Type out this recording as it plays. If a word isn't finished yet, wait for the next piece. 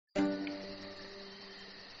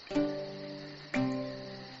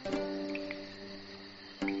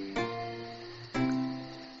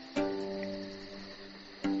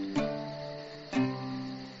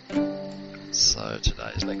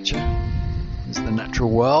today's lecture is the natural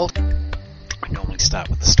world. We normally start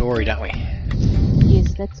with the story, don't we?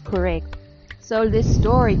 Yes, that's correct. So the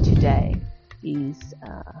story today is,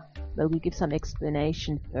 we give some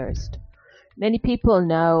explanation first. Many people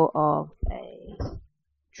know of a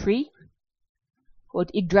tree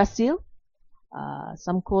called Yggdrasil.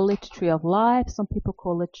 Some call it tree of life, some people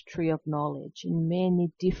call it tree of knowledge. In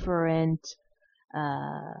many different,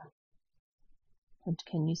 what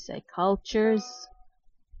can you say, cultures,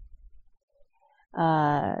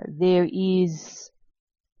 there is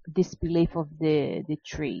this belief of the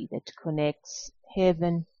tree that connects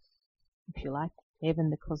heaven, if you like, heaven,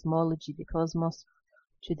 the cosmology, the cosmos,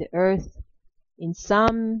 to the earth. In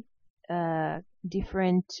some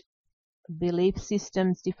different belief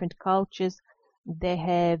systems, different cultures, they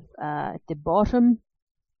have at the bottom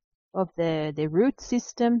of the root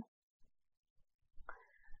system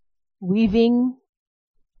weaving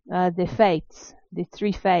the fates, the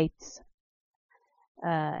three fates,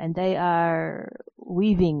 and they are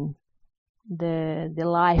weaving the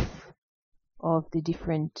life of the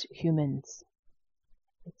different humans.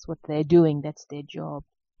 That's what they're doing, that's their job.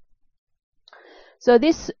 So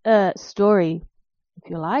this story, if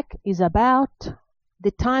you like, is about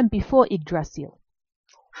the time before Yggdrasil,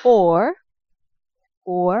 or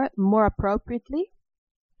more appropriately,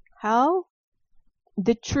 how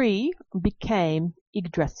the tree became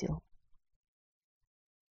Yggdrasil.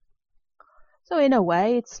 So in a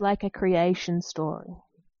way, it's like a creation story.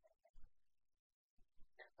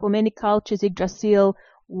 For many cultures, Yggdrasil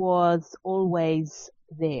was always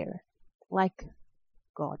there, like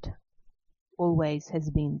God always has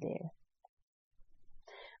been there.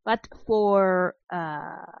 But for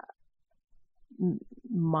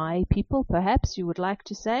my people, perhaps you would like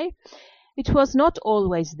to say, it was not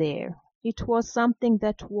always there. It was something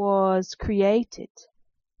that was created.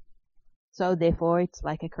 So therefore, it's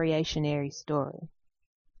like a creationary story.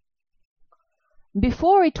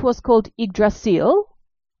 Before it was called Yggdrasil,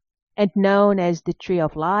 and known as the tree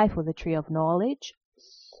of life or the tree of knowledge,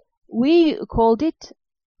 we called it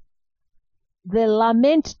the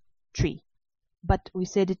lament tree. But we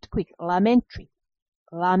said it quick, lament tree.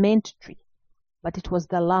 But it was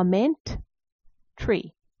the lament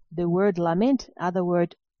tree. The word lament, other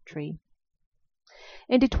word tree.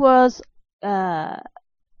 And it was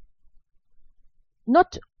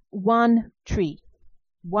not one tree.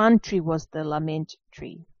 One tree was the lament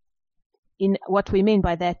tree. In what we mean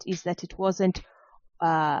by that is that it wasn't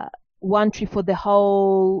one tree for the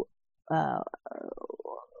whole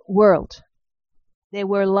world. There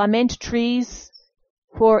were lament trees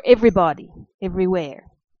for everybody, everywhere.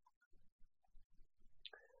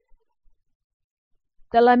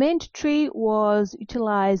 The lament tree was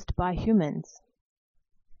utilized by humans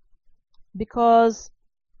because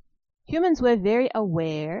humans were very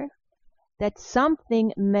aware that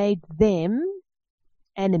something made them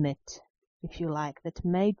animate, if you like, that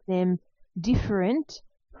made them different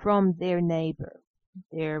from their neighbor,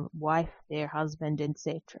 their wife, their husband,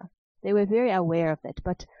 etc. They were very aware of that.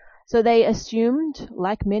 But so they assumed,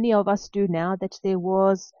 like many of us do now, that there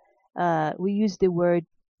was, we use the word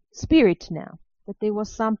spirit now, that there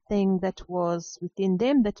was something that was within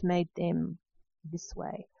them that made them this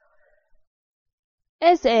way.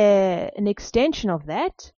 As an extension of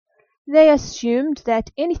that, they assumed that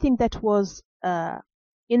anything that was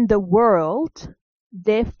in the world,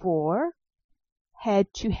 therefore,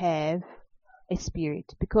 had to have a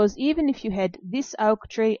spirit. Because even if you had this oak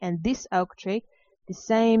tree and this oak tree, the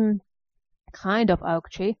same kind of oak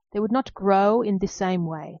tree, they would not grow in the same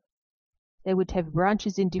way. They would have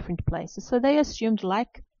branches in different places. So they assumed,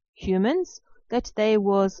 like humans, that there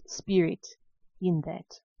was spirit in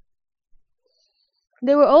that.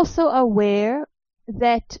 They were also aware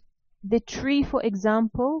that the tree, for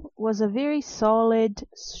example, was a very solid,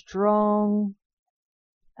 strong,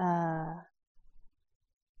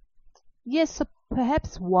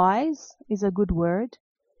 perhaps wise is a good word,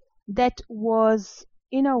 that was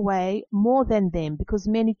in a way more than them, because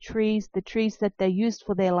many trees, the trees that they used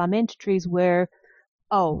for their lament trees were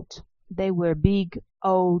old. They were big,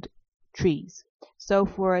 old trees. So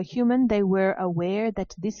for a human, they were aware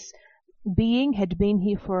that this being had been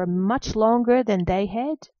here for much longer than they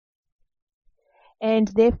had, and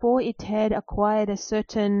therefore it had acquired a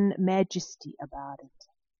certain majesty about it.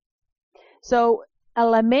 So a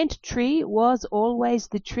lament tree was always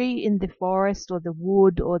the tree in the forest or the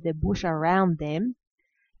wood or the bush around them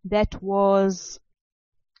that was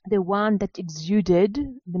the one that exuded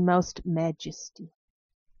the most majesty.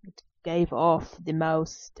 It gave off the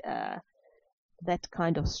most, that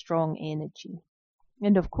kind of strong energy.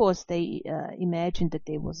 And of course they imagined that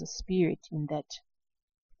there was a spirit in that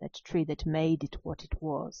that tree that made it what it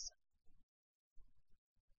was.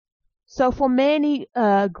 So for many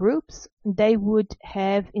groups, they would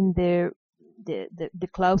have in their the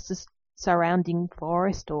closest surrounding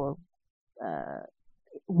forest or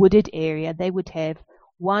wooded area, they would have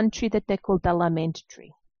one tree that they call the lament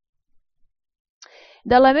tree.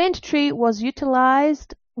 The lament tree was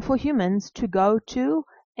utilized for humans to go to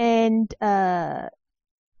and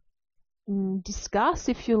discuss,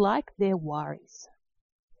 if you like, their worries.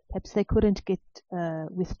 Perhaps they couldn't get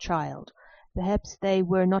with child. Perhaps they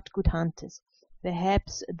were not good hunters.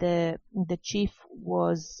 Perhaps the chief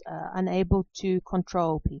was unable to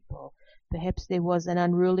control people. Perhaps there was an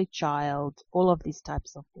unruly child. All of these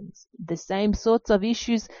types of things. The same sorts of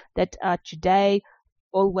issues that are today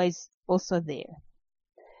always also there.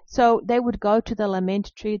 So they would go to the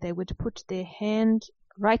lament tree. They would put their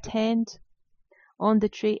right hand on the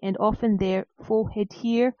tree, and often their forehead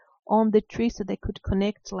here on the tree, so they could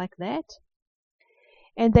connect like that.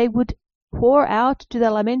 And they would pour out to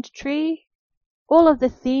the lament tree all of the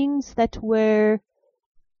things that were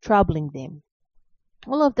troubling them,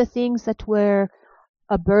 all of the things that were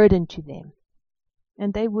a burden to them,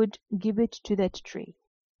 and they would give it to that tree.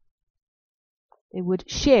 They would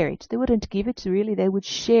share it. They wouldn't give it, really, they would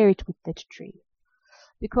share it with that tree.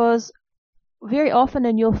 Because very often,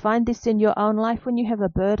 and you'll find this in your own life, when you have a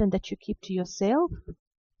burden that you keep to yourself,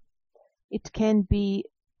 it can be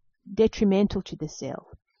detrimental to the self.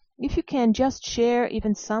 If you can just share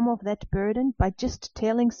even some of that burden by just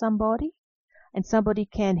telling somebody, and somebody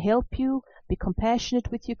can help you, be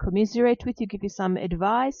compassionate with you, commiserate with you, give you some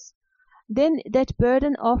advice, then that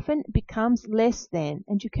burden often becomes less than,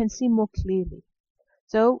 and you can see more clearly.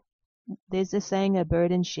 So there's a saying, a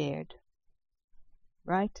burden shared,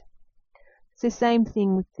 right? It's the same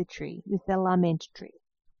thing with the tree, with the lament tree.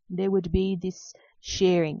 There would be this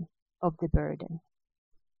sharing of the burden.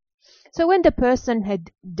 So when the person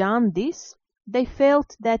had done this, they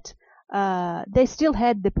felt that they still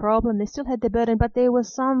had the problem, they still had the burden, but there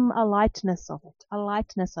was some lightness of it, a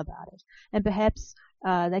lightness about it, and perhaps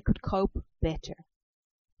they could cope better.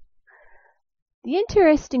 The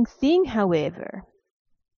interesting thing, however,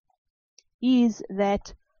 is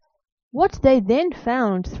that what they then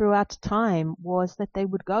found throughout time was that they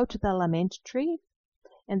would go to the lament tree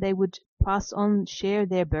and they would pass on, share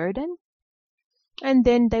their burden, and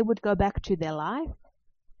then they would go back to their life.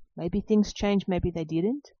 Maybe things changed, maybe they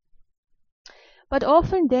didn't. But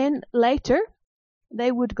often then later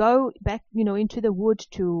they would go back, into the wood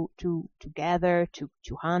to gather, to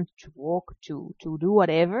hunt, to walk, to do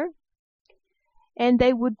whatever. And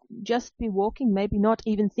they would just be walking, maybe not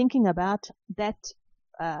even thinking about that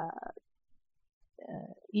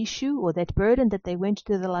issue or that burden that they went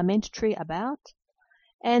to the lament tree about.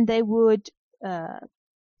 And they would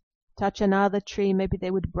touch another tree, maybe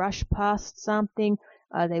they would brush past something,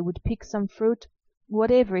 they would pick some fruit,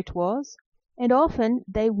 whatever it was. And often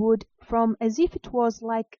they would, from as if it was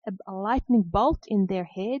like a lightning bolt in their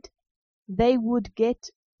head, they would get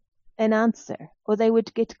an answer, or they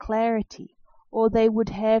would get clarity, or they would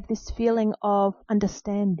have this feeling of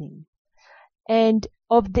understanding and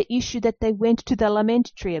of the issue that they went to the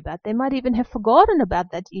lament tree about. They might even have forgotten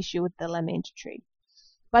about that issue with the lament tree.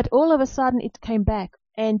 But all of a sudden it came back,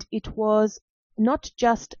 and it was not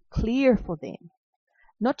just clear for them,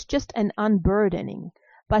 not just an unburdening,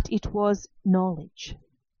 but it was knowledge.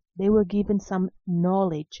 They were given some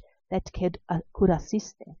knowledge that could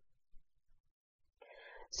assist them.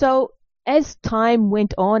 So as time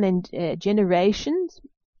went on and generations,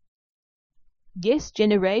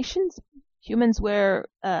 humans were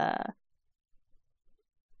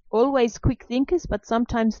always quick thinkers, but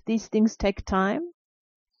sometimes these things take time.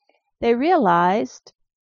 They realized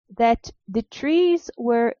that the trees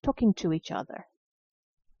were talking to each other.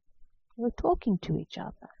 They were talking to each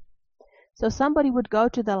other. So somebody would go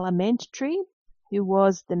to the lament tree, who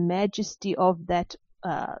was the majesty of that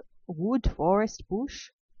wood, forest, bush,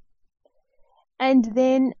 and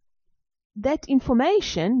then that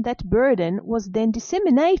information, that burden, was then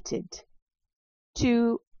disseminated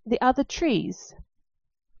to the other trees.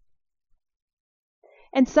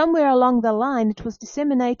 And somewhere along the line it was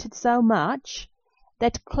disseminated so much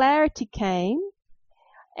that clarity came,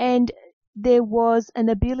 and there was an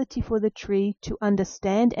ability for the tree to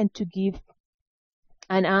understand and to give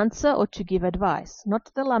an answer or to give advice. Not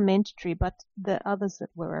the lament tree, but the others that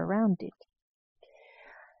were around it.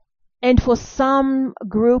 And for some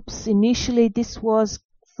groups, initially this was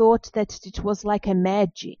thought that it was like a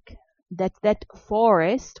magic, that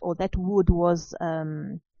forest or that wood was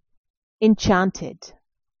enchanted.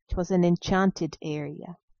 It was an enchanted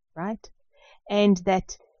area, right? And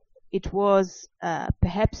that it was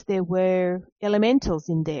perhaps there were elementals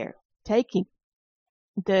in there taking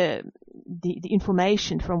the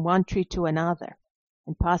information from one tree to another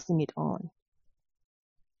and passing it on.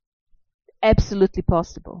 Absolutely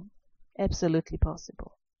possible. Absolutely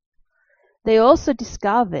possible. They also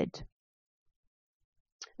discovered,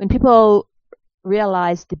 when people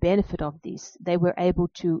realized the benefit of this, they were able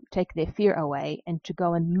to take their fear away and to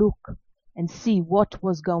go and look and see what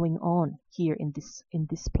was going on here in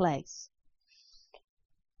this place.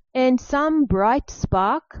 And some bright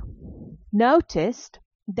spark noticed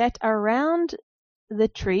that around the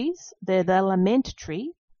trees, the lament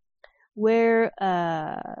tree, were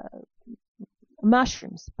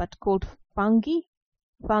mushrooms, but called fungi.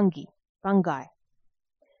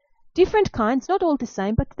 Different kinds, not all the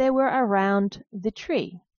same, but they were around the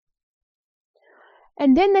tree.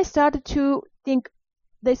 And then they started to think,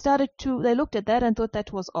 they looked at that and thought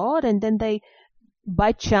that was odd, and then they,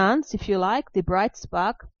 by chance, if you like, the bright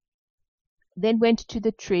spark, then went to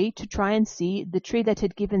the tree to try and see, the tree that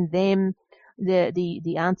had given them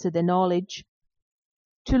the answer, the knowledge,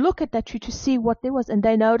 to look at that tree to see what there was. And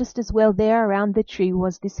they noticed as well there around the tree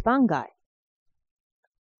was this fungi.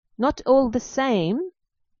 Not all the same,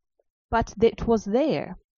 but it was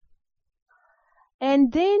there.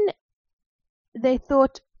 And then they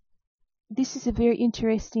thought, this is a very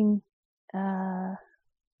interesting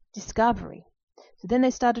discovery. So then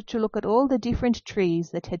they started to look at all the different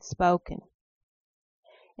trees that had spoken.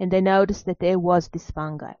 And they noticed that there was this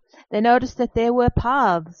fungi. They noticed that there were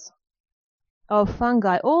paths of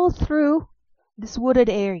fungi all through this wooded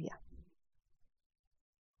area.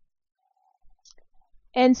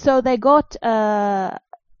 And so they got a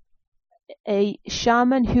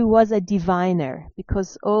shaman who was a diviner,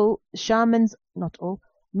 because all shamans, not all,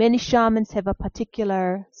 many shamans have a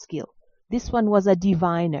particular skill. This one was a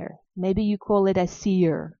diviner. Maybe you call it a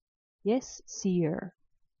seer. Yes, seer.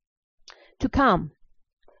 To come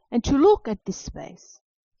and to look at this space.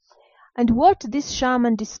 And what this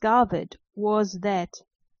shaman discovered was that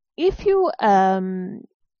if you were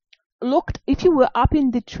up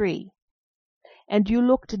in the tree and you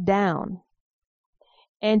looked down,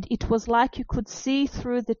 and it was like you could see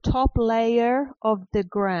through the top layer of the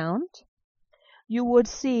ground, you would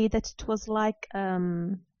see that it was like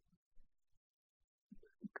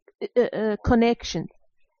connections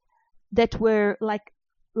that were like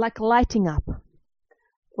lighting up.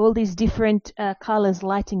 All these different colors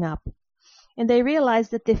lighting up. And they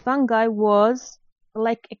realized that the fungi was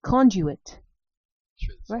like a conduit.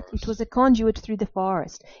 Right? It was a conduit through the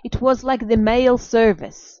forest. It was like the mail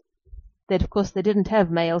service. That, of course, they didn't have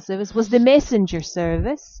mail service. Was the messenger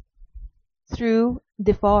service through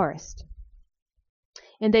the forest.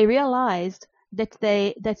 And they realized that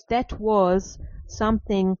that was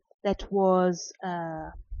something that was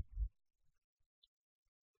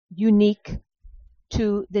unique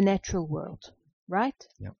to the natural world, right?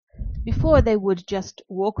 Yep. Before they would just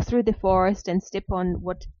walk through the forest and step on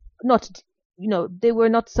they were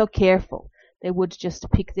not so careful. They would just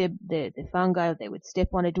pick the fungi, they would step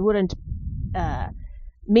on it. It wouldn't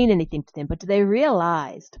mean anything to them. But they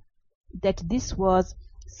realized that this was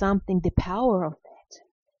something, the power of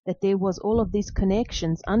that there was all of these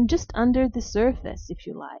connections just under the surface, if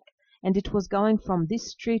you like. And it was going from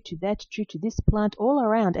this tree to that tree to this plant all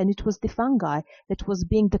around. And it was the fungi that was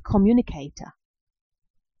being the communicator.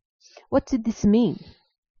 What did this mean?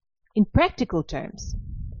 In practical terms.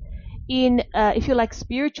 In, if you like,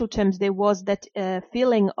 spiritual terms, there was that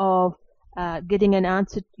feeling of getting an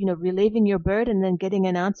answer, relieving your burden and then getting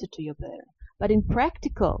an answer to your burden. But in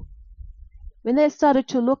practical, when they started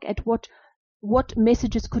to look at what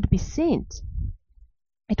messages could be sent,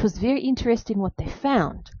 it was very interesting what they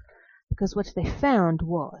found. Because what they found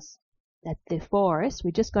was that the forest,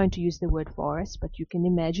 we're just going to use the word forest, but you can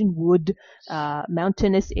imagine wood,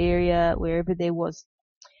 mountainous area, wherever there was,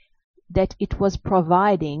 that it was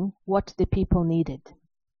providing what the people needed.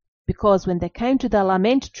 Because when they came to the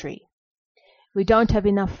lament tree, we don't have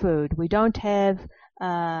enough food, we don't have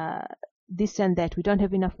this and that, we don't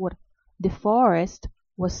have enough water. The forest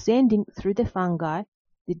was sending through the fungi,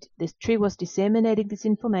 the tree was disseminating this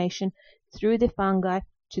information through the fungi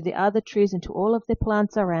to the other trees and to all of the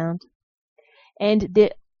plants around. And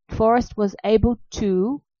the forest was able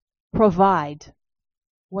to provide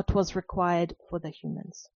what was required for the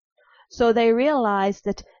humans. So they realized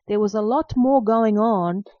that there was a lot more going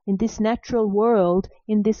on in this natural world,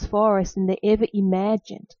 in this forest, than they ever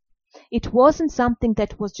imagined. It wasn't something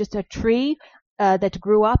that was just a tree that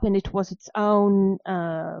grew up and it was its own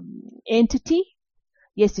entity.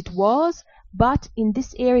 Yes, it was. But in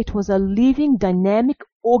this area, it was a living, dynamic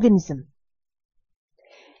organism.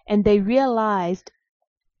 And they realized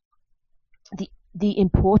the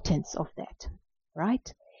importance of that,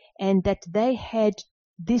 right? And that they had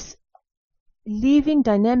this living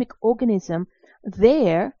dynamic organism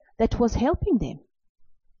there that was helping them,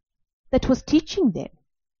 that was teaching them,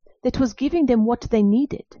 that was giving them what they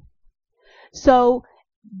needed. So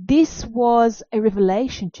this was a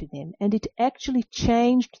revelation to them, and it actually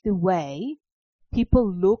changed the way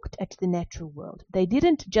people looked at the natural world. They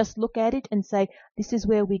didn't just look at it and say, this is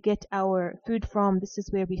where we get our food from, this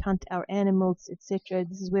is where we hunt our animals, etc.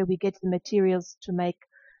 This is where we get the materials to make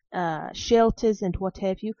shelters and what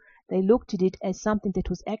have you. They looked at it as something that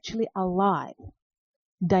was actually alive,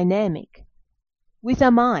 dynamic, with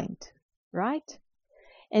a mind, right?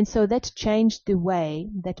 And so that changed the way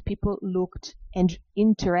that people looked and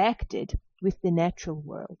interacted with the natural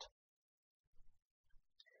world.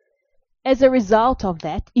 As a result of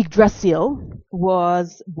that, Yggdrasil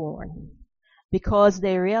was born, because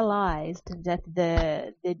they realized that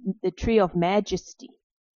the tree of majesty,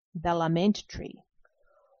 the lament tree,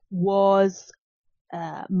 was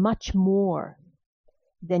much more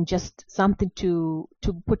than just something to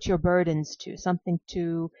put your burdens to, something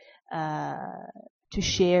to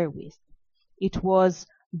share with. It was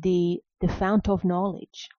the fount of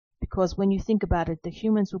knowledge, because when you think about it, the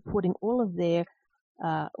humans were putting all of their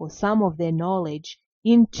or some of their knowledge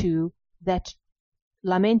into that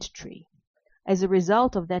lament tree. As a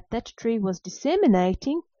result of that, that tree was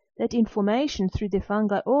disseminating that information through the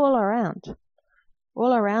fungi all around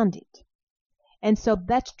it. And so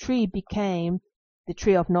that tree became the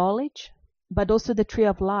tree of knowledge, but also the tree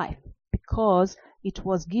of life, because it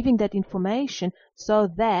was giving that information so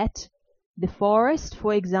that the forest,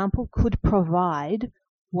 for example, could provide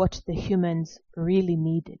what the humans really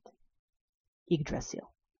needed.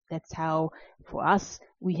 Yggdrasil. That's how, for us,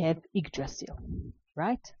 we have Yggdrasil,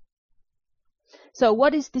 right? So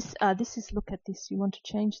what is this? This is, look at this. You want to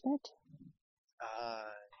change that?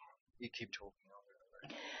 You keep talking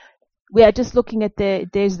over. We are just looking at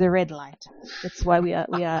there's the red light. That's why we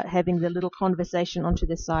are having the little conversation onto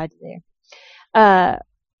the side there.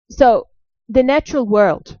 So the natural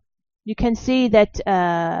world, you can see that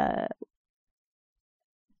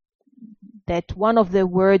that one of the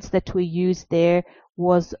words that we used there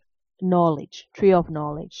was knowledge, tree of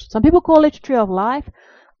knowledge. Some people call it tree of life.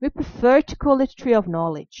 We prefer to call it tree of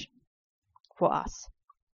knowledge for us.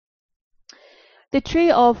 The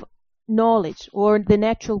tree of knowledge, or the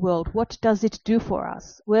natural world, what does it do for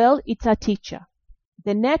us? Well, it's a teacher.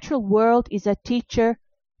 The natural world is a teacher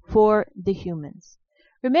for the humans.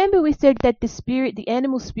 Remember, we said that the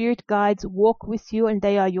animal spirit guides walk with you, and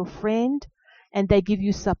they are your friend, and they give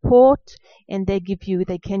you support, and they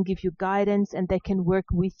can give you guidance, and they can work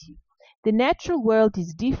with you. The natural world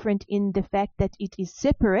is different in the fact that it is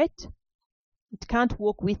separate. It can't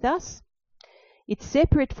walk with us. It's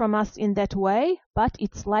separate from us in that way, but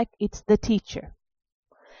it's the teacher.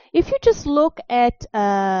 If you just look at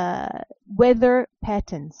weather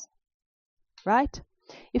patterns, right?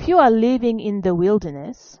 If you are living in the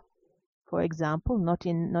wilderness, for example, not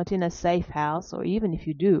in a safe house, or even if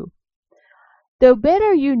you do, the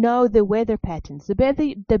better you know the weather patterns, the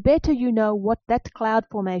better you know what that cloud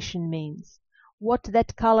formation means, what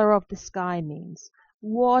that color of the sky means,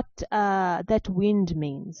 what that wind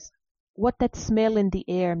means, what that smell in the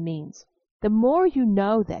air means. The more you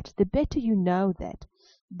know that, the better you know that,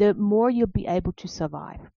 the more you'll be able to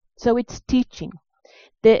survive. So it's teaching.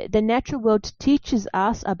 The natural world teaches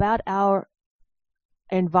us about our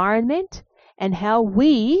environment and how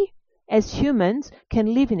we, as humans,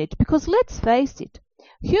 can live in it. Because let's face it,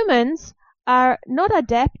 humans are not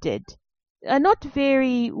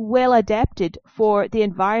very well adapted for the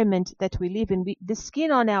environment that we live in. The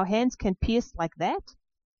skin on our hands can pierce like that.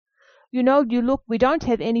 You look, we don't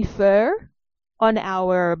have any fur on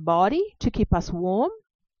our body to keep us warm.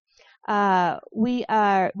 We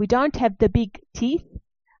don't have the big teeth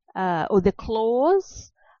or the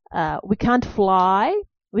claws. We can't fly.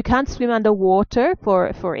 We can't swim underwater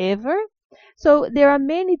for forever. So there are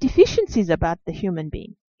many deficiencies about the human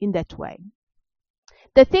being in that way.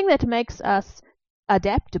 The thing that makes us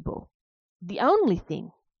adaptable, the only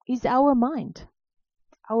thing, is our mind,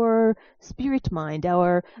 our spirit mind,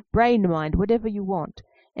 our brain mind, whatever you want.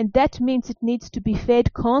 And that means it needs to be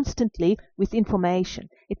fed constantly with information.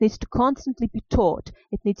 It needs to constantly be taught.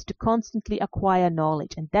 It needs to constantly acquire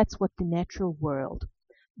knowledge. And that's what the natural world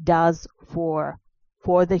does for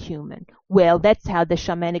the human. Well, that's how the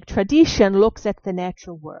shamanic tradition looks at the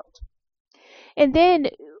natural world. And then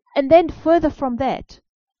further from that,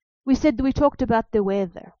 we talked about the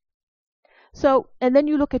weather. So, and then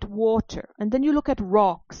you look at water, and then you look at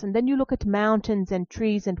rocks, and then you look at mountains and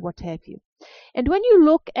trees and what have you. And when you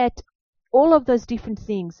look at all of those different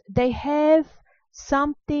things, they have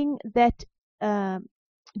something that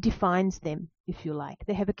defines them, if you like.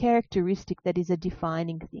 They have a characteristic that is a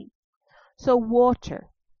defining thing. So water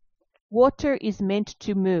is meant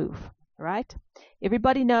to move, right?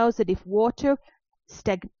 Everybody knows that if water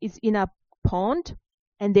is in a pond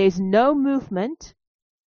and there's no movement,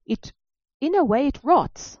 in a way it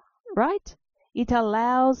rots, right? It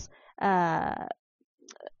allows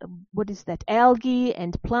algae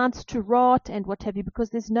and plants to rot and what have you, because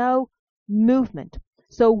there's no movement.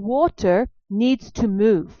 So water needs to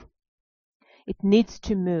move. It needs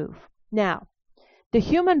to move. Now, the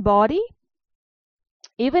human body,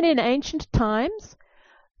 even in ancient times,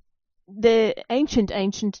 the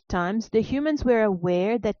humans were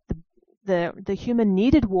aware that the human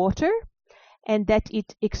needed water and that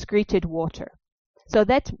it excreted water. So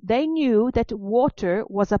that they knew that water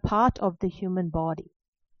was a part of the human body.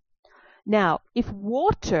 Now, if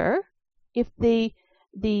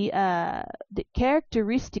the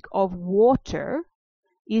characteristic of water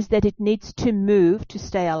is that it needs to move to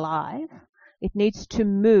stay alive, it needs to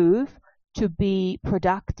move to be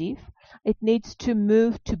productive, it needs to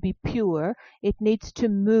move to be pure, it needs to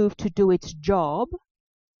move to do its job,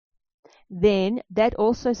 then that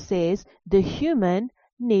also says the human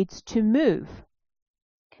needs to move.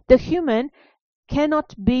 The human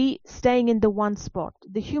cannot be staying in the one spot.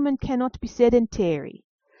 The human cannot be sedentary.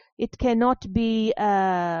 It cannot be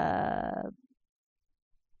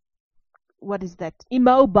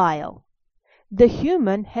immobile. The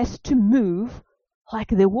human has to move like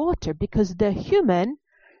the water, because the human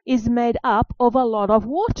is made up of a lot of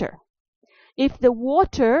water. If the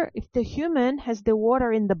human has the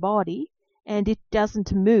water in the body and it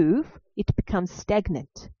doesn't move, it becomes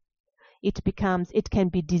stagnant. It can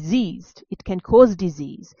be diseased. It can cause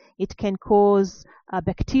disease. It can cause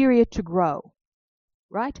bacteria to grow,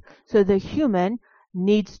 right? So the human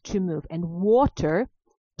needs to move, and water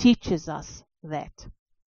teaches us that.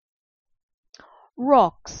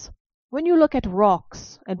 Rocks. When you look at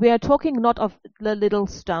rocks, and we are talking not of the little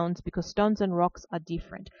stones, because stones and rocks are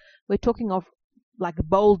different. We're talking of like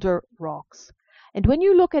boulder rocks. And when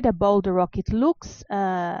you look at a boulder rock, it looks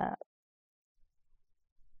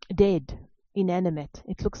dead, inanimate.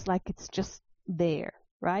 It looks like it's just there,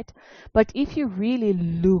 right? But if you really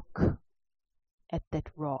look at that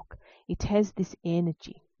rock, it has this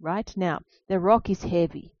energy, right? Now, the rock is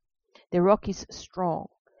heavy. The rock is strong.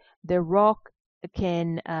 The rock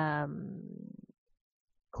can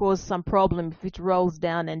cause some problem if it rolls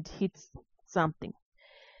down and hits something.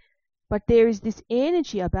 But there is this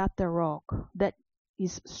energy about the rock that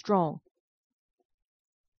is strong.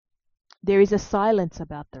 There is a silence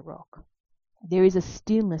about the rock. There is a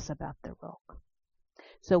stillness about the rock.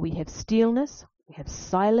 So we have stillness, we have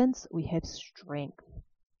silence, we have strength.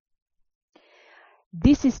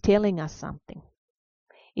 This is telling us something.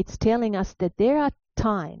 It's telling us that there are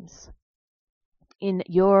times in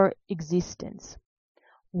your existence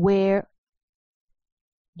where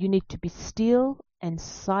you need to be still and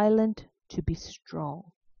silent to be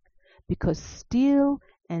strong. Because still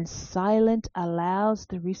and silent allows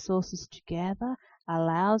the resources to gather,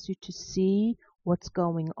 allows you to see what's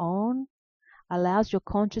going on, allows your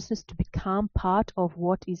consciousness to become part of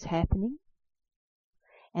what is happening,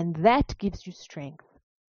 and that gives you strength.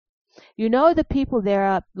 You know, there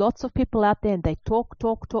are lots of people out there and they talk.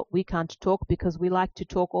 We can't talk because we like to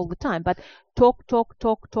talk all the time, but talk,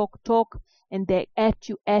 and they're at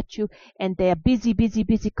you, and they're busy,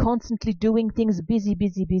 constantly doing things,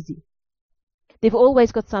 busy. They've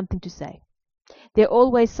always got something to say. They're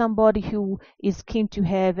always somebody who is keen to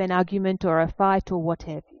have an argument or a fight or what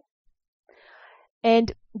have you.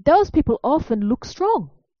 And those people often look strong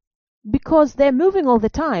because they're moving all the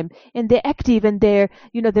time and they're active and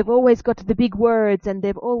they've always got the big words and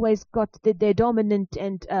they've always got they're dominant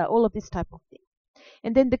and all of this type of thing.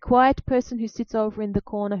 And then the quiet person who sits over in the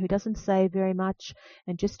corner, who doesn't say very much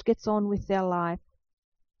and just gets on with their life,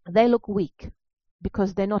 they look weak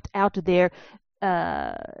because they're not out there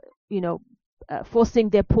forcing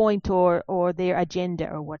their point or their agenda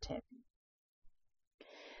or what have you.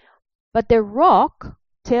 But the rock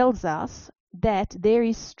tells us that there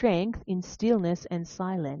is strength in stillness and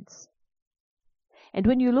silence. And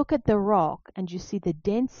when you look at the rock and you see the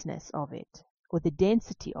denseness of it, or the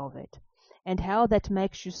density of it, and how that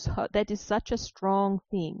makes you that is such a strong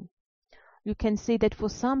thing, you can see that for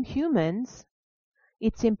some humans,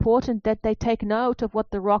 it's important that they take note of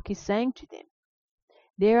what the rock is saying to them.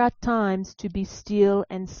 There are times to be still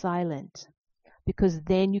and silent, because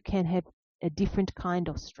then you can have a different kind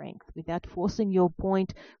of strength, without forcing your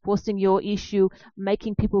point, forcing your issue,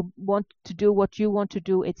 making people want to do what you want to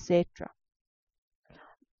do, etc.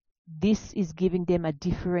 This is giving them a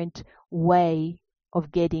different way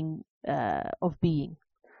of getting, of being.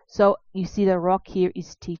 So you see the rock here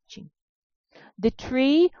is teaching. The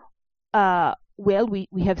tree, well, we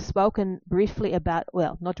have spoken briefly about,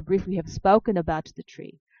 well, not briefly, we have spoken about the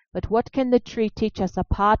tree. But what can the tree teach us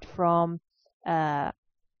apart from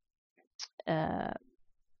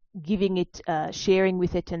giving it, sharing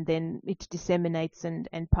with it, and then it disseminates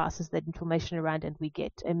and passes that information around and we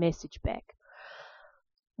get a message back?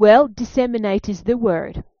 Well, disseminate is the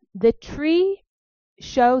word. The tree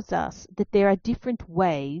shows us that there are different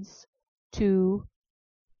ways to,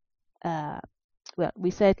 well, we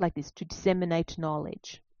say it like this, to disseminate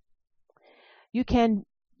knowledge. You can,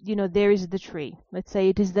 there is the tree. Let's say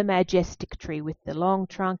it is the majestic tree with the long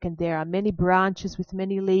trunk, and there are many branches with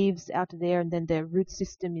many leaves out there, and then the root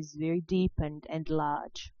system is very deep and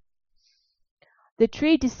large. The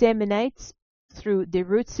tree disseminates through the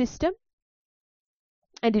root system,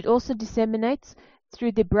 and it also disseminates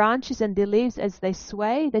through the branches and the leaves as they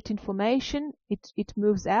sway. That information, it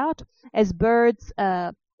moves out. As birds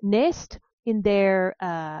nest in their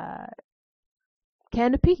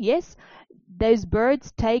canopy, yes, those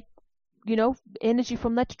birds take, energy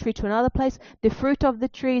from that tree to another place. The fruit of the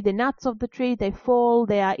tree, the nuts of the tree, they fall,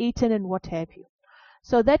 they are eaten, and what have you.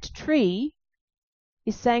 So that tree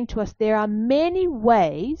is saying to us there are many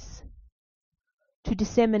ways to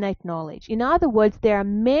disseminate knowledge. In other words, there are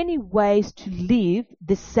many ways to live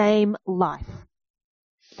the same life.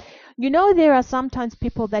 There are sometimes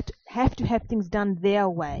people that have to have things done their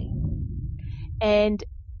way. And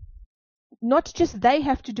not just they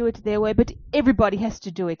have to do it their way, but everybody has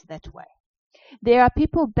to do it that way. There are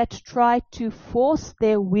people that try to force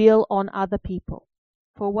their will on other people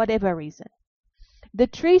for whatever reason. The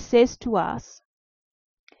tree says to us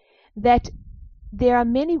that there are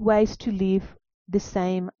many ways to live the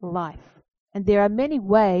same life, and there are many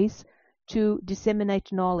ways to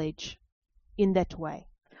disseminate knowledge in that way.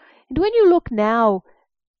 And when you look now,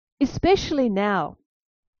 especially now,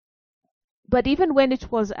 but even when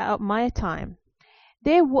it was my time,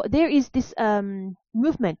 there is this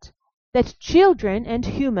movement that children and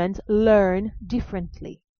humans learn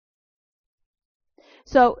differently.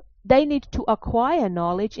 So they need to acquire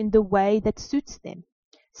knowledge in the way that suits them.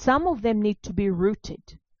 Some of them need to be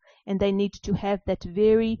rooted, and they need to have that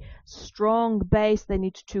very strong base. They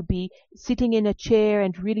need to be sitting in a chair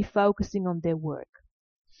and really focusing on their work.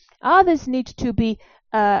 Others need to be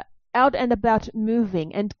out and about,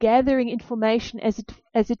 moving and gathering information as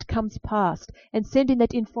it comes past and sending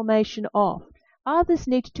that information off. Others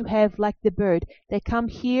need to have, like the bird, they come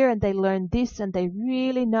here and they learn this and they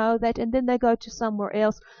really know that, and then they go to somewhere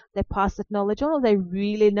else, they pass that knowledge on, or they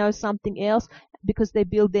really know something else because they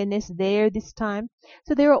build their nest there this time.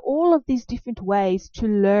 So there are all of these different ways to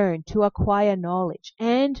learn, to acquire knowledge,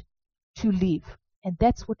 and to live. And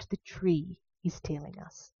that's what the tree is telling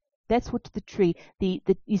us. That's what the tree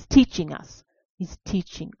is teaching us. Is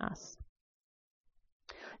teaching us.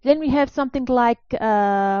 Then we have something like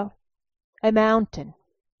a mountain.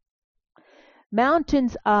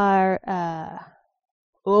 Mountains are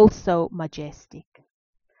also majestic.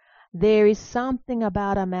 There is something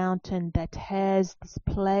about a mountain that has this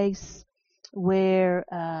place where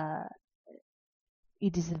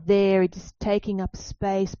it is there, it is taking up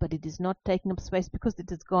space, but it is not taking up space because it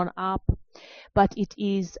has gone up. But it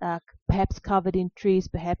is perhaps covered in trees,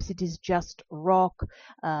 perhaps it is just rock,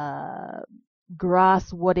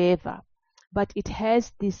 grass, whatever. But it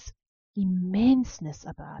has this immenseness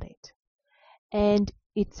about it, and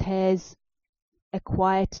it has a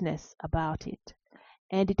quietness about it,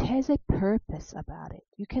 and it has a purpose about it.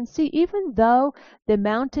 You can see, even though the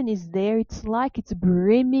mountain is there, it's like it's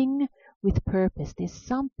brimming with purpose. There's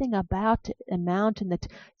something about a mountain that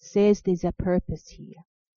says there's a purpose here.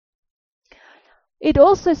 It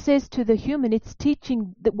also says to the human, it's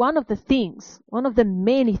teaching that one of the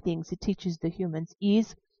many things it teaches the humans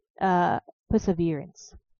is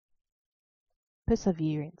perseverance.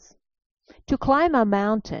 Perseverance. To climb a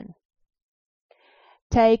mountain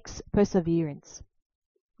takes perseverance.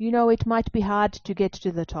 It might be hard to get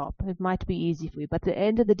to the top. It might be easy for you, but at the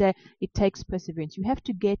end of the day, it takes perseverance. You have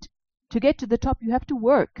to get to the top. You have to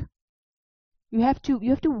work. You have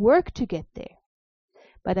to work to get there.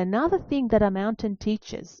 But another thing that a mountain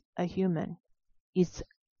teaches a human is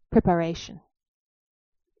preparation.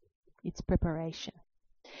 It's preparation.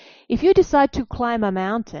 If you decide to climb a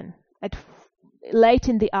mountain late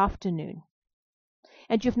in the afternoon,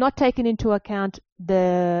 and you've not taken into account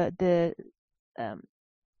the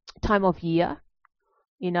time of year.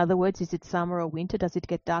 In other words, is it summer or winter? Does it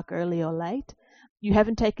get dark early or late? You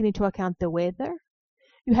haven't taken into account the weather.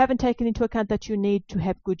 You haven't taken into account that you need to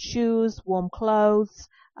have good shoes, warm clothes,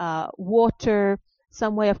 water,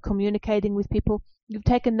 some way of communicating with people. You've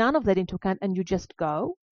taken none of that into account and you just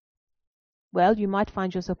go. Well, you might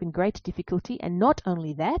find yourself in great difficulty, and not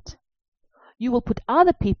only that, you will put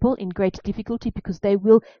other people in great difficulty because they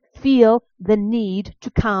will feel the need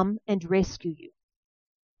to come and rescue you.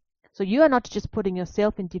 So you are not just putting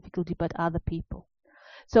yourself in difficulty, but other people.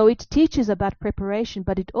 So it teaches about preparation,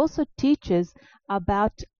 but it also teaches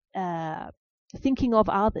about thinking of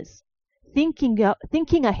others, thinking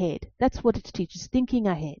ahead. That's what it teaches, thinking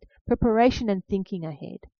ahead, preparation and thinking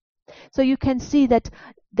ahead. So you can see that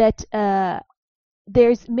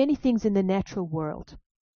there's many things in the natural world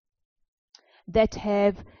that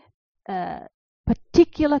have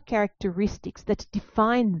particular characteristics that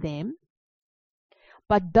define them,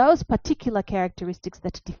 but those particular characteristics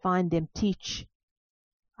that define them teach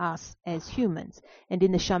us as humans. And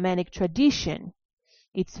in the shamanic tradition,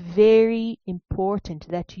 it's very important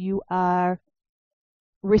that you are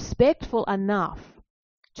respectful enough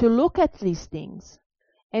to look at these things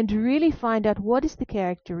and really find out what is the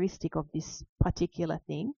characteristic of this particular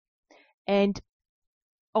thing and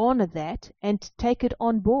honor that and take it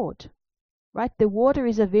on board. Right? The water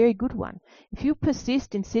is a very good one. If you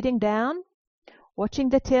persist in sitting down, watching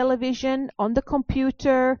the television, on the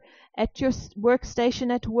computer, at your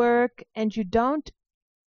workstation at work, and you don't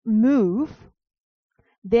move,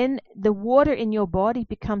 then the water in your body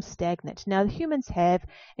becomes stagnant. Now, humans have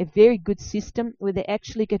a very good system where they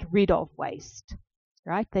actually get rid of waste,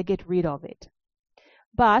 right? They get rid of it.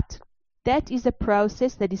 But that is a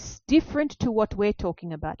process that is different to what we're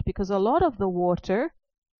talking about, because a lot of the water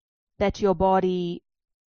that your body,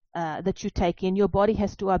 that you take in, your body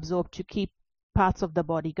has to absorb to keep parts of the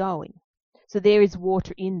body going. So there is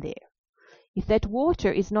water in there. If that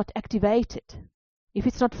water is not activated, if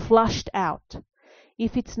it's not flushed out,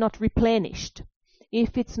 if it's not replenished,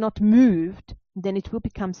 if it's not moved, then it will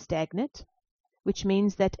become stagnant, which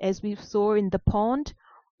means that, as we saw in the pond,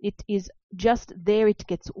 it is just there, it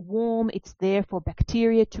gets warm, it's there for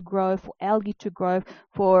bacteria to grow, for algae to grow,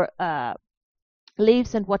 for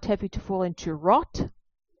leaves and what have you to fall into rot.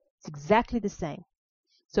 It's exactly the same.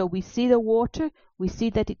 So we see the water, we see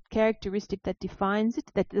that characteristic that defines it,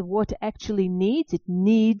 that the water actually needs. It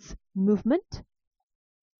needs movement.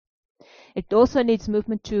 It also needs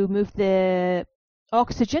movement to move the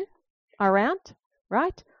oxygen around,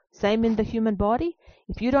 right? Same in the human body.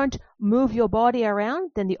 If you don't move your body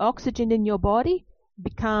around, then the oxygen in your body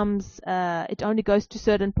becomes, it only goes to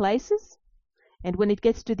certain places. And when it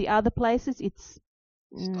gets to the other places, it's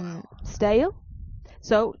stale.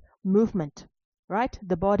 So movement, right?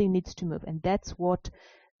 The body needs to move. And that's what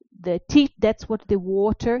the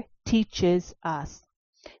water teaches us.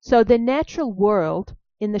 So the natural world,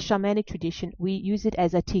 in the shamanic tradition, we use it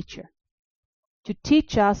as a teacher to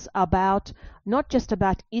teach us about, not just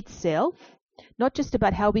about itself, not just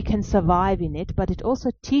about how we can survive in it, but it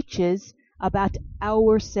also teaches about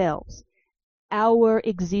ourselves, our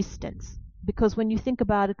existence. Because when you think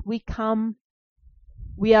about it, we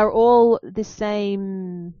are all the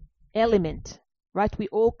same element, right? We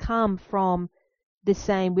all come from the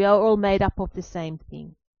same, we are all made up of the same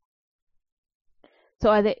thing. So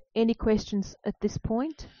are there any questions at this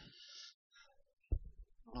point?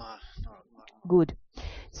 Good.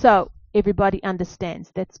 So everybody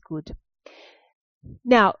understands. That's good.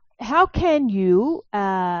 Now, how can you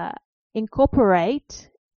incorporate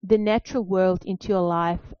the natural world into your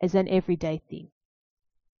life as an everyday thing?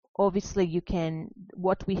 Obviously, you can.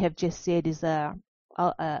 What we have just said is a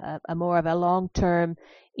more of a long-term,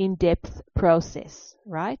 in-depth process,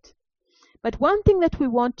 right? But one thing that we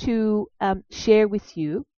want to share with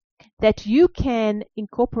you that you can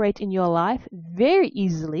incorporate in your life very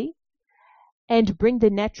easily and bring the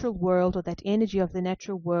natural world, or that energy of the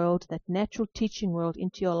natural world, that natural teaching world,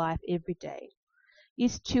 into your life every day,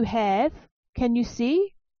 is to have, can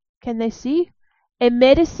they see? A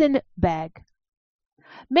medicine bag.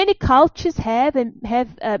 Many cultures have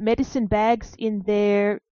medicine bags in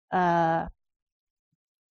their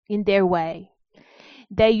way.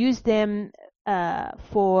 They use them not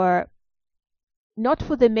for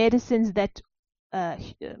the medicines that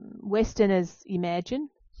Westerners imagine,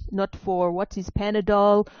 not for what is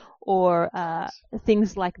Panadol or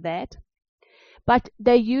things like that, but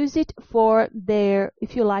they use it for their,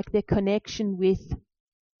 if you like, their connection with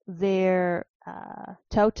their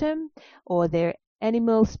totem or their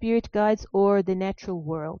animal spirit guides or the natural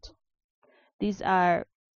world. These are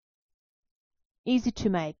easy to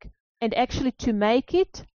make, and actually to make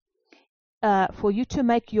it for you to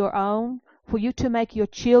make your own, for you to make your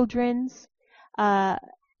children's,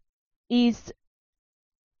 is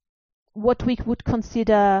what we would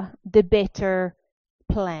consider the better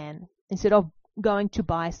plan, instead of going to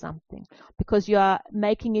buy something, because you are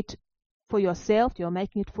making it for yourself, you're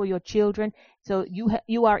making it for your children, so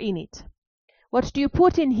you are in it. What do you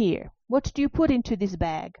put in here? What do you put into this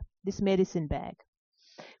bag, this medicine bag?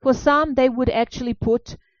 For some, they would actually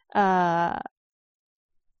put,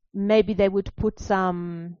 maybe they would put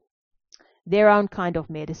some their own kind of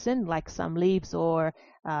medicine, like some leaves, or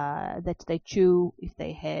that they chew if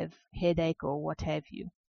they have headache or what have you.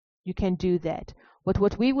 You can do that. But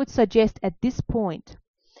what we would suggest at this point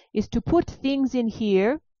is to put things in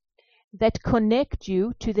here that connect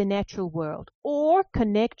you to the natural world, or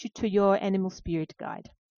connect you to your animal spirit guide.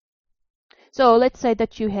 So let's say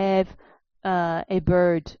that you have a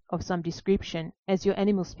bird of some description as your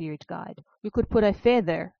animal spirit guide. You could put a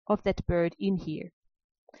feather of that bird in here,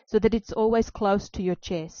 so that it's always close to your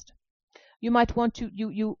chest. You might want to,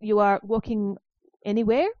 you are walking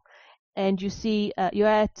anywhere, and you see, you're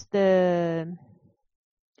at the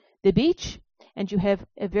beach, and you have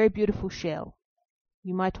a very beautiful shell.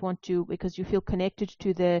 You might want to, because you feel connected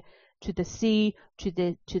to the sea, to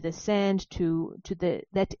the sand, to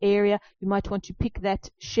that area. You might want to pick that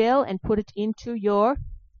shell and put it into your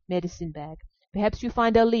medicine bag. Perhaps you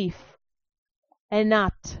find a leaf, a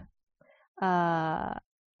nut,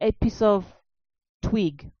 a piece of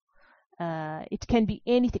twig. It can be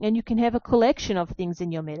anything, and you can have a collection of things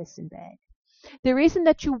in your medicine bag. The reason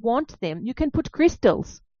that you want them, you can put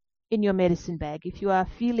crystals in your medicine bag if you are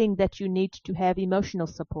feeling that you need to have emotional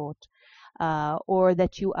support, or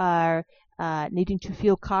that you are needing to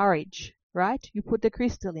feel courage, right? You put the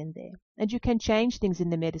crystal in there, and you can change things in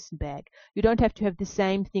the medicine bag. You don't have to have the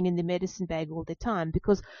same thing in the medicine bag all the time,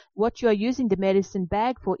 because what you are using the medicine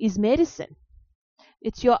bag for is medicine.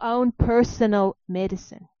 It's your own personal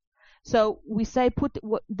medicine. So we say put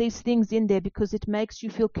these things in there because it makes you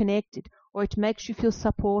feel connected, or it makes you feel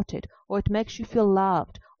supported, or it makes you feel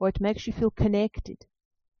loved, or it makes you feel connected.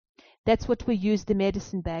 That's what we use the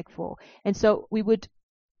medicine bag for. And so we would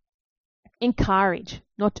encourage,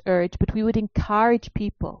 not urge, but we would encourage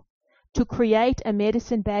people to create a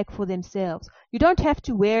medicine bag for themselves. You don't have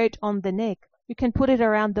to wear it on the neck. You can put it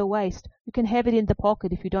around the waist. You can have it in the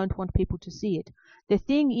pocket if you don't want people to see it. The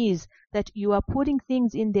thing is that you are putting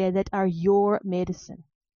things in there that are your medicine,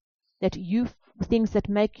 things that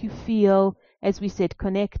make you feel, as we said,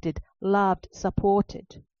 connected, loved,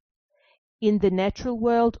 supported. In the natural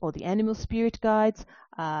world, or the animal spirit guides,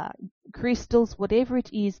 crystals, whatever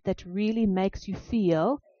it is that really makes you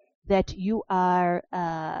feel that you are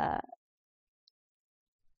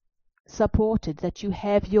supported, that you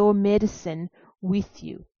have your medicine with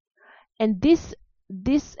you. And this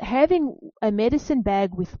having a medicine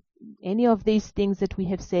bag with any of these things that we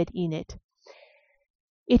have said in it,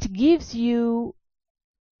 it gives you,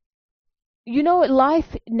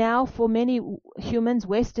 life now for many humans,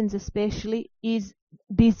 Westerns especially, is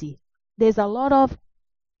busy. There's a lot of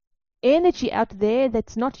energy out there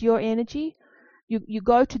that's not your energy. You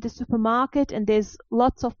go to the supermarket and there's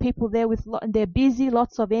lots of people there and they're busy,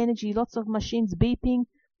 lots of energy, lots of machines beeping,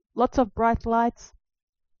 lots of bright lights.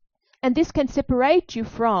 And this can separate you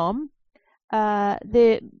from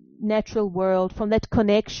the natural world, from that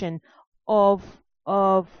connection of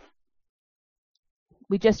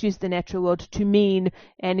we just use the natural world to mean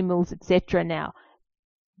animals, etc. now.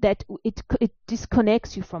 That it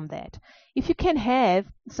disconnects you from that. If you can have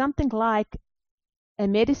something like a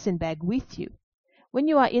medicine bag with you, when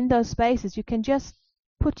you are in those spaces, you can just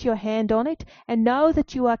put your hand on it and know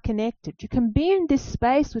that you are connected. You can be in this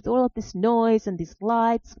space with all of this noise and these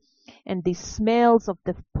lights and these smells of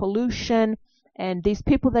the pollution and these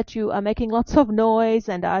people that you are making lots of noise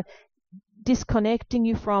and are disconnecting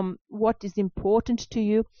you from what is important to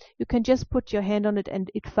you. You can just put your hand on it and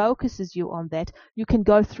it focuses you on that. You can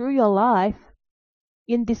go through your life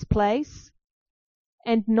in this place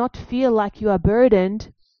and not feel like you are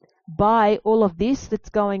burdened by all of this that's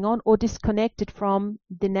going on, or disconnected from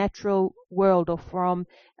the natural world, or from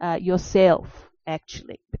yourself,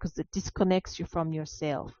 actually, because it disconnects you from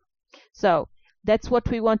yourself. So that's what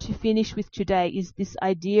we want to finish with today, is this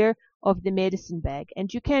idea of the medicine bag.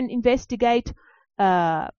 And you can investigate,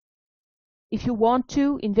 if you want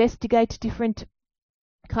to, investigate different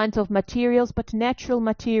kinds of materials, but natural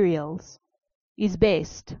materials is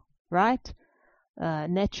best, right?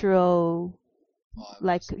 Natural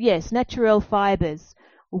fibers,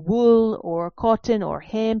 wool or cotton or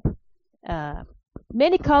hemp.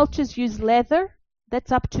 Many cultures use leather.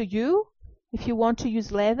 That's up to you. If you want to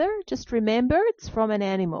use leather, just remember it's from an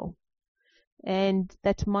animal. and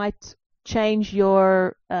that might change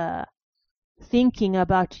your thinking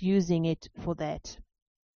about using it for that.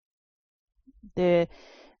 The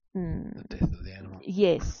death of the animal.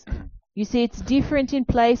 Yes. You see, it's different in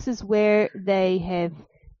places where they have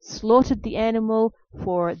slaughtered the animal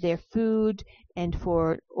for their food and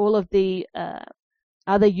for all of the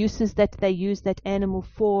other uses that they use that animal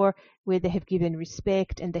for, where they have given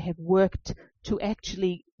respect and they have worked to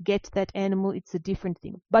actually get that animal. It's a different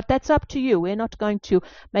thing. But that's up to you. We're not going to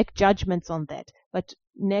make judgments on that, but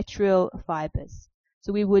natural fibers.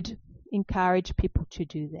 So we would encourage people to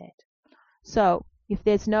do that. So if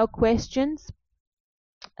there's no questions,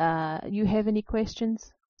 you have any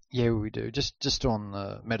questions? Yeah, we do. Just on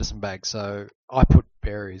the medicine bag. So I put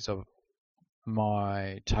berries of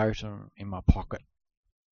my totem in my pocket.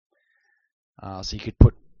 So you could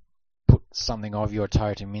put something of your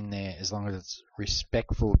totem in there as long as it's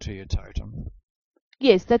respectful to your totem.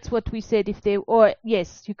 Yes, that's what we said.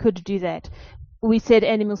 Yes, you could do that. We said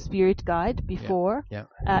animal spirit guide before. Yeah.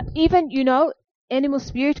 Even, animal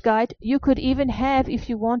spirit guide, you could even have, if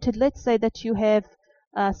you wanted, let's say that you have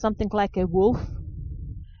something like a wolf.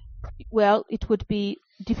 Well, it would be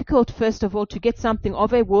difficult, first of all, to get something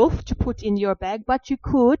of a wolf to put in your bag, but you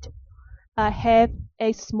could have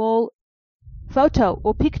a small photo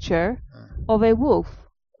or picture of a wolf,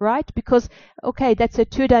 right? Because, okay, that's a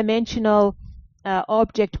two-dimensional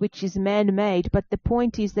object which is man-made, but the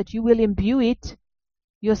point is that you will imbue it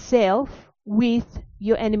yourself with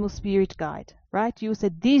your animal spirit guide, right? You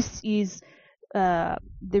said this is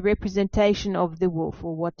the representation of the wolf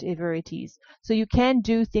or whatever it is. So you can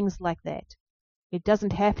do things like that. It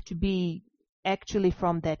doesn't have to be actually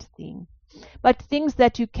from that thing. But things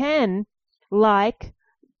that you can, like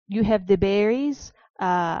you have the berries.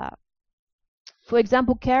 For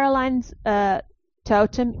example, Caroline's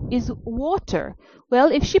totem is water.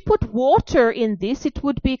 Well, if she put water in this, it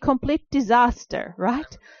would be a complete disaster,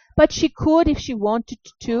 right? But she could, if she wanted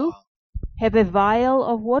to, have a vial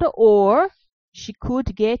of water, or she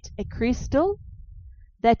could get a crystal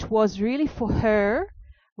that was really for her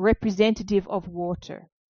representative of water.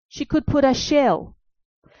 She could put a shell.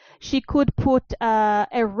 She could put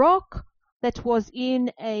a rock that was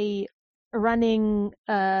in a running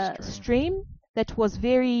stream that was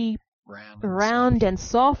very round and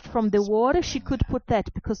soft from the water. She could put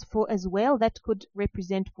that, because as well that could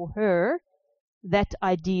represent for her that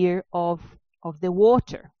idea of the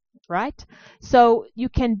water, right? So you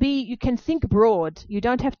can think broad. You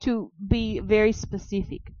don't have to be very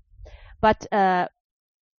specific. But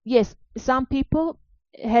yes, some people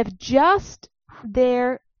have just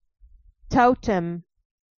their totem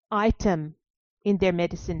item in their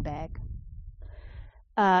medicine bag.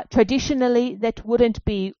 Traditionally, that wouldn't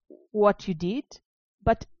be what you did,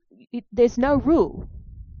 but there's no rule.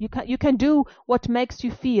 You can do what makes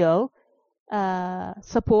you feel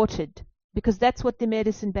supported, because that's what the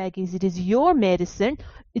medicine bag is. It is your medicine.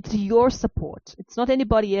 It's your support. It's not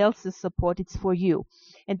anybody else's support. It's for you.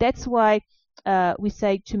 And that's why we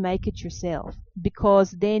say to make it yourself,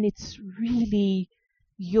 because then it's really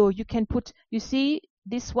you can put, you see,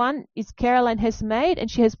 this one is Caroline has made, and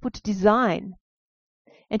she has put design.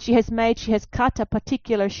 And she has cut a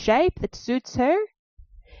particular shape that suits her.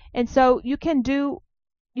 And so you can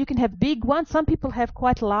have big ones. Some people have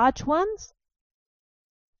quite large ones.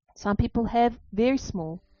 Some people have very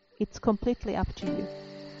small. It's completely up to you.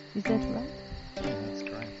 Is that right?